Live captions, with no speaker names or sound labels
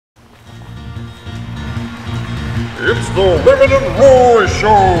It's the Lemon and Roy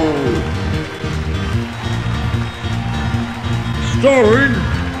Show! Starring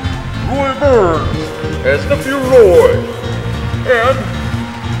Roy Burns as Nephew Roy and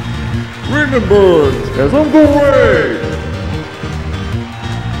Raymond Burns as Uncle Ray.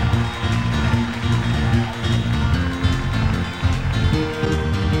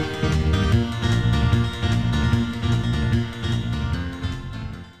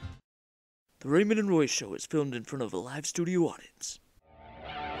 The Raymond and Roy Show is filmed in front of a live studio audience.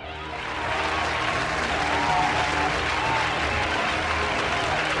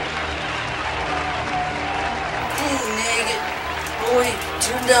 Boy,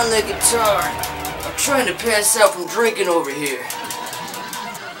 turn down that guitar. I'm trying to pass out from drinking over here.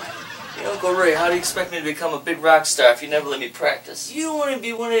 Hey, Uncle Ray, how do you expect me to become a big rock star if you never let me practice? You don't want to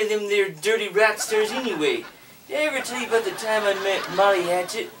be one of them there dirty rock stars anyway. Did I ever tell you about the time I met Molly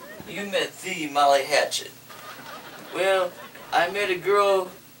Hatchet? You met the Molly Hatchet. Well, I met a girl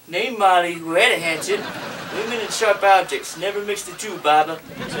named Molly who had a hatchet. Women and sharp objects. Never mixed the two, Baba.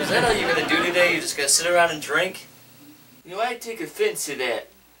 So is that all you're going to do today? You're just going to sit around and drink? You know, I take offense to that.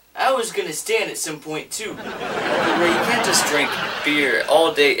 I was gonna stand at some point too. Ray, you can't just drink beer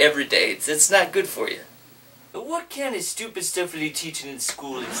all day, every day. It's not good for you. But what kind of stupid stuff are they teaching in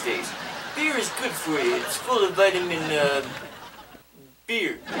school these days? Beer is good for you. It's full of vitamin,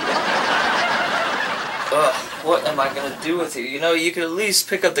 beer. What am I gonna do with you? You know, you could at least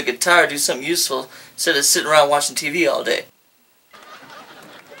pick up the guitar, do something useful, instead of sitting around watching TV all day.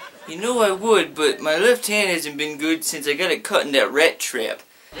 You know I would, but my left hand hasn't been good since I got it cut in that rat trap.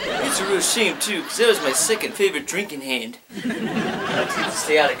 It's a real shame too, because that was my second favorite drinking hand. I need to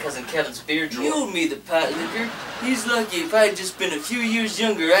stay out of Cousin Kevin's beer drawer. You owed me the pot liquor. He's lucky. If I had just been a few years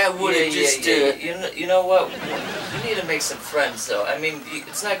younger, I would have You know what? You need to make some friends, though. I mean,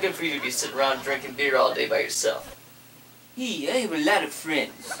 it's not good for you to be sitting around drinking beer all day by yourself. Hey, I have a lot of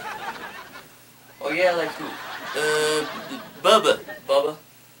friends. Oh yeah, like who? Bubba. Bubba?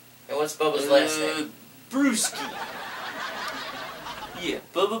 And what's Bubba's last name? Brewski. Yeah,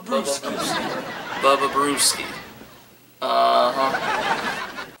 Bubba Brewski. Bubba Brewski. Uh-huh.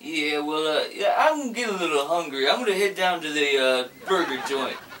 Yeah, well, yeah, I'm gonna get a little hungry. I'm gonna head down to the, burger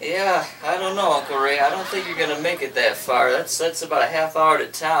joint. Yeah, I don't know, Uncle Ray. I don't think you're gonna make it that far. That's about a half hour to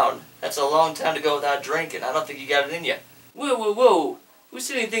town. That's a long time to go without drinking. I don't think you got it in you. Whoa. Who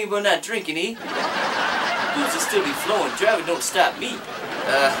said anything about not drinking, eh? Booze will still be flowing. Driving don't stop me.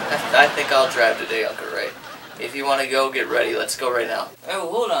 I think I'll drive today, Uncle Ray. If you want to go, get ready. Let's go right now. Oh,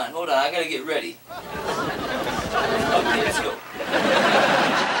 hold on. I gotta get ready. Okay, let's go.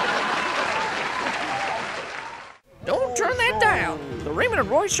 Don't turn that down. The Raymond and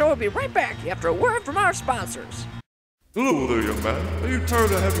Roy Show will be right back after a word from our sponsors. Hello there, young man. Are you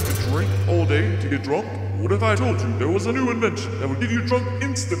tired of having to drink all day to get drunk? What if I told you there was a new invention that would get you drunk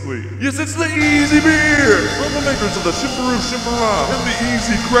instantly? Yes, it's the Easy Beer! From the makers of the Shimperoo Shimperah and the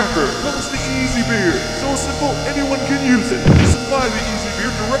Easy Cracker comes the Easy Beer. So simple, anyone can use it. Supply the Easy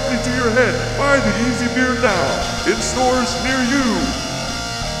Beer directly to your head. Buy the Easy Beer now in stores near you.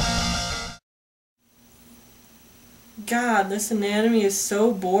 God, this anatomy is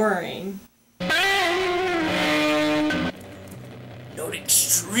so boring. Not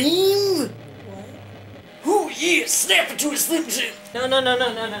extreme? What? Ooh, yeah, snap into a Slim Jim. No.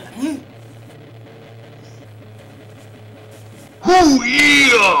 Ooh,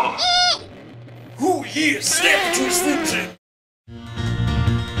 yeah! Ooh, yeah, snap into a Slim Jim.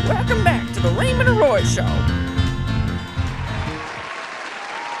 Welcome back to the Raymond and Roy Show.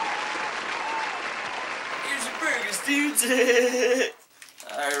 Here's your burgers, dudes.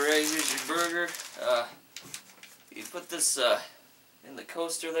 Alright, Ray, here's your burger. You put this, in the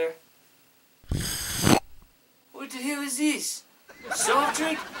coaster there. What the hell is this? Soft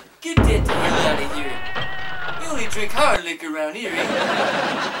drink? Get that the hell out of here. You only drink hard liquor around here, eh?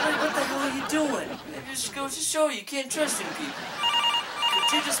 What the hell are you doing? It just goes to show you can't trust in people.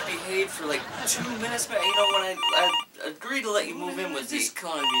 Could you just behave for like 2 minutes, man? You know, when I agreed to let you move in with this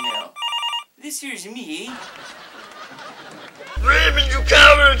calling me now. This here's me, eh? Raymond, you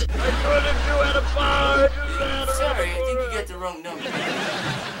coward! I told him you had a bar! Sorry, I think you got the wrong number. What the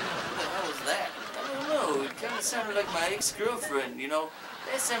hell was that? I don't know, it kind of sounded like my ex-girlfriend, you know?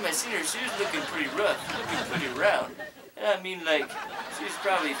 Last time I seen her, she was looking pretty rough, looking pretty round. And I mean, like, she was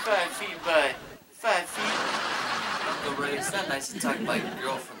probably 5 feet by 5 feet. Uncle Ray, it's not nice to talk about your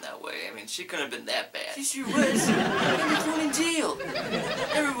girlfriend that way. I mean, she couldn't have been that bad. She sure was. They were thrown in jail.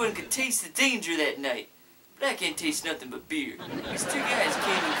 Everyone could taste the danger that night. But I can't taste nothing but beer. These two guys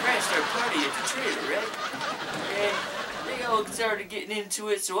came and crashed our party at the trailer, right? And they all started getting into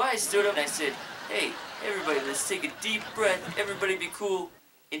it, so I stood up and I said, "Hey, everybody, let's take a deep breath, everybody be cool,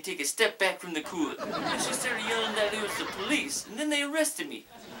 and take a step back from the cooler." And she started yelling that it was the police, and then they arrested me.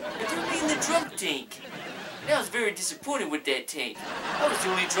 They threw me in the drunk tank. And I was very disappointed with that tank. I was the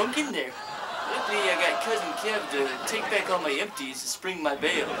only drunk in there. Luckily, I got Cousin Kev to take back all my empties to spring my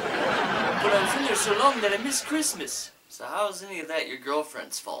bail. But I was in there so long that I missed Christmas. So how's any of that your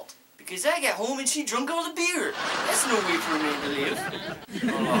girlfriend's fault? Because I got home and she drunk all the beer. That's no way for a man to live.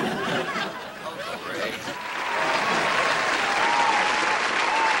 Oh, Ray.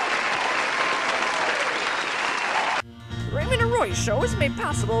 The Raymond and Roy Show is made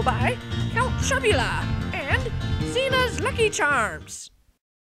possible by Count Chubula and Zena's Lucky Charms.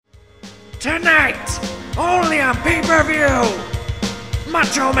 Tonight, only on pay-per-view,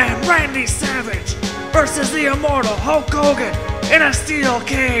 Macho Man Randy Savage versus the immortal Hulk Hogan in a steel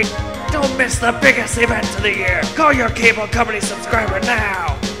cage. Don't miss the biggest event of the year. Call your cable company subscriber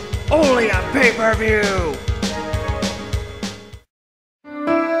now. Only on pay-per-view.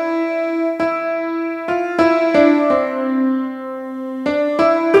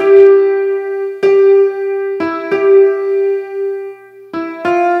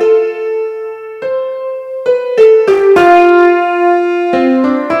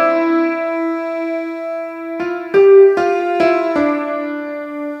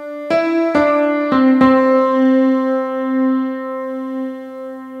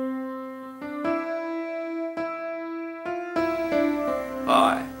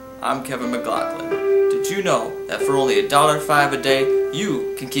 Hi, I'm Kevin McLaughlin. Did you know that for only $1.05 a day,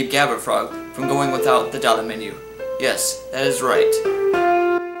 you can keep Gabberfrog from going without the dollar menu? Yes, that is right.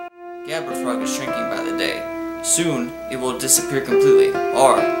 Gabberfrog is shrinking by the day. Soon, it will disappear completely,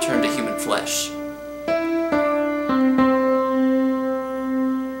 or turn to human flesh.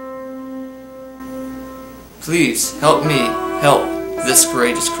 Please, help me help this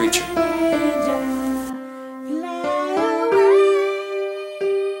courageous creature.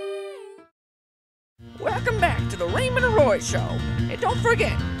 Welcome back to the Raymond and Roy Show. And don't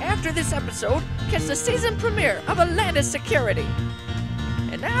forget, after this episode, catch the season premiere of Atlantis Security.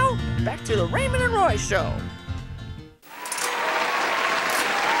 And now, back to the Raymond and Roy Show.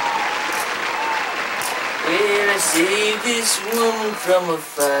 Well, I saved this woman from a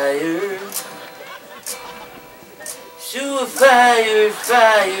fire. So a fire,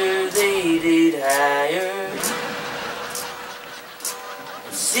 they did hire.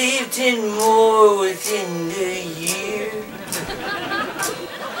 Saved 10 more within the year.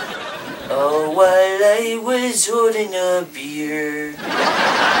 Oh, while I was holding a beer.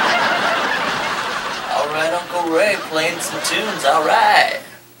 Alright, Uncle Ray, playing some tunes, alright.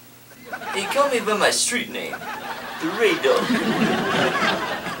 He called me by my street name, the Ray Dog.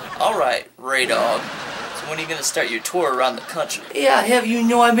 Alright, Ray Dog. So when are you gonna start your tour around the country? Yeah, I have you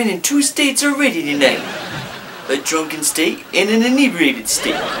know I've been in 2 states already tonight. A drunken state and an inebriated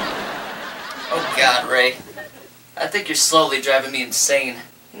state. Oh God, Ray. I think you're slowly driving me insane.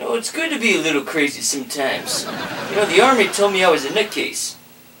 You know, it's good to be a little crazy sometimes. You know, the army told me I was a nutcase.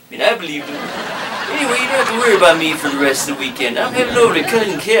 And I believed them. Anyway, you don't have to worry about me for the rest of the weekend. I'm heading over to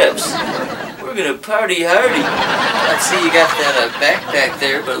Cousin Kev's. We're gonna party hardy. I see you got that backpack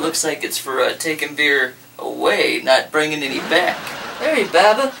there, but it looks like it's for taking beer away, not bringing any back. Hey,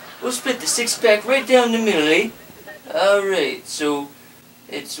 Baba. We'll split the 6-pack right down the middle, eh? Alright, so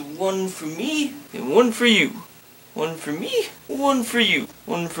it's 1 for me and 1 for you. 1 for me, 1 for you.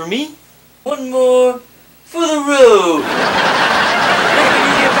 1 for me, 1 more for the road. Let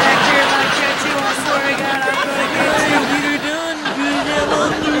me get back here if I catch you. I swear to God, I'm gonna get you. We're done, good hell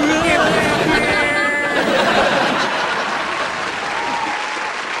on the road.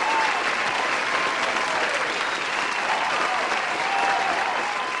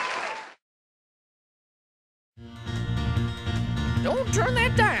 Don't turn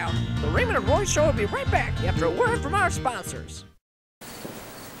that down. The Raymond and Roy Show will be right back after a word from our sponsors.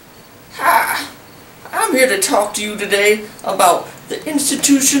 Hi, I'm here to talk to you today about the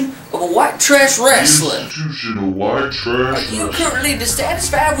institution of white trash wrestling. Institution of white trash Are you currently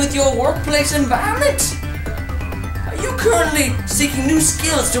dissatisfied with your workplace environment? Are you currently seeking new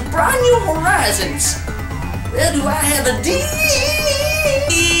skills to broaden your horizons? Well, do I have a deal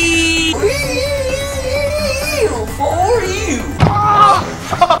for you?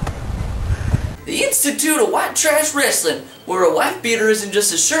 The Institute of White Trash Wrestling, where a wife beater isn't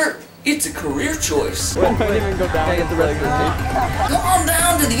just a shirt, it's a career choice. Come on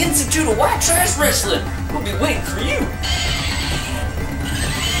down to the Institute of White Trash Wrestling. We'll be waiting for you.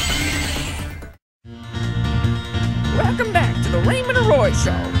 Welcome back to the Raymond and Roy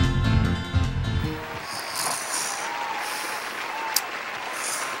Show.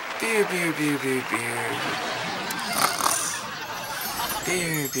 Beer, beer, beer, beer, beer.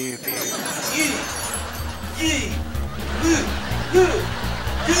 Beer, beer, beer. Yeah.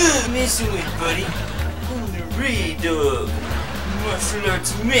 Messing with, buddy. I'm the Ray Dog. Martial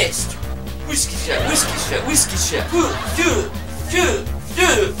arts master. Whiskey shot, whiskey shot, whiskey shot.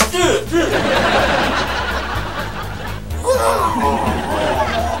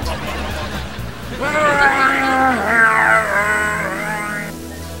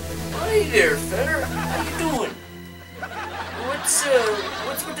 Hey there, feller. How you doing?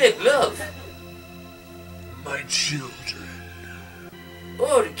 What's with that glove? My children.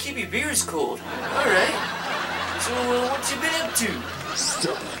 Oh, to keep your beers cold. Alright. So, what you been up to?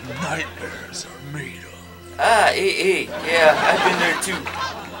 Stuff nightmares are made of. Ah, hey. Yeah, I've been there too.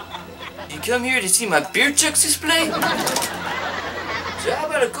 You come here to see my beer chucks display? So how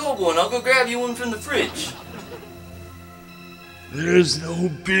about a cold one? I'll go grab you one from the fridge. There's no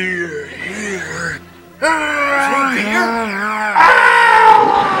beer here. No beer?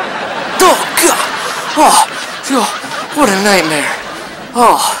 Oh, God! Oh, what a nightmare.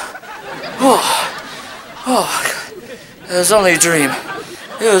 Oh. It was only a dream.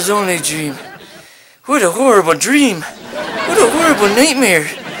 It was only a dream. What a horrible dream. What a horrible nightmare.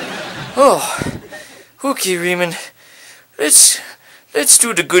 Oh. Okay, Raymond. Let's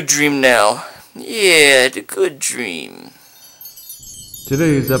do the good dream now. Yeah, the good dream.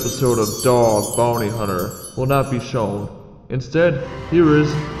 Today's episode of Dog Bounty Hunter will not be shown. Instead, here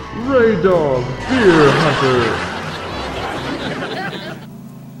is Ray Dog Beer Hunter.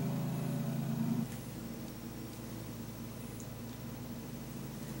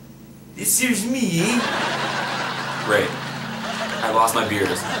 This here's me, eh? Ray, I lost my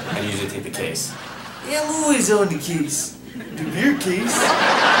beers. I need you to take the case. Yeah, I'm always on the case. The beer case.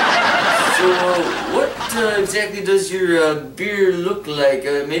 So, what exactly does your beer look like?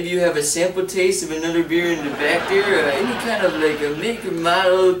 Maybe you have a sample taste of another beer in the back there? Any kind of like a make or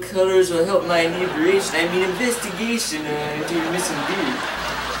model, colors will help my inebriation. I mean, investigation into your missing beer.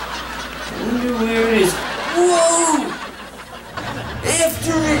 I wonder where it is. Whoa!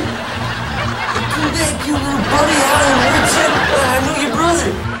 After it! Come back, you little buddy. I know your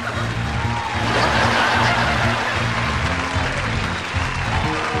brother.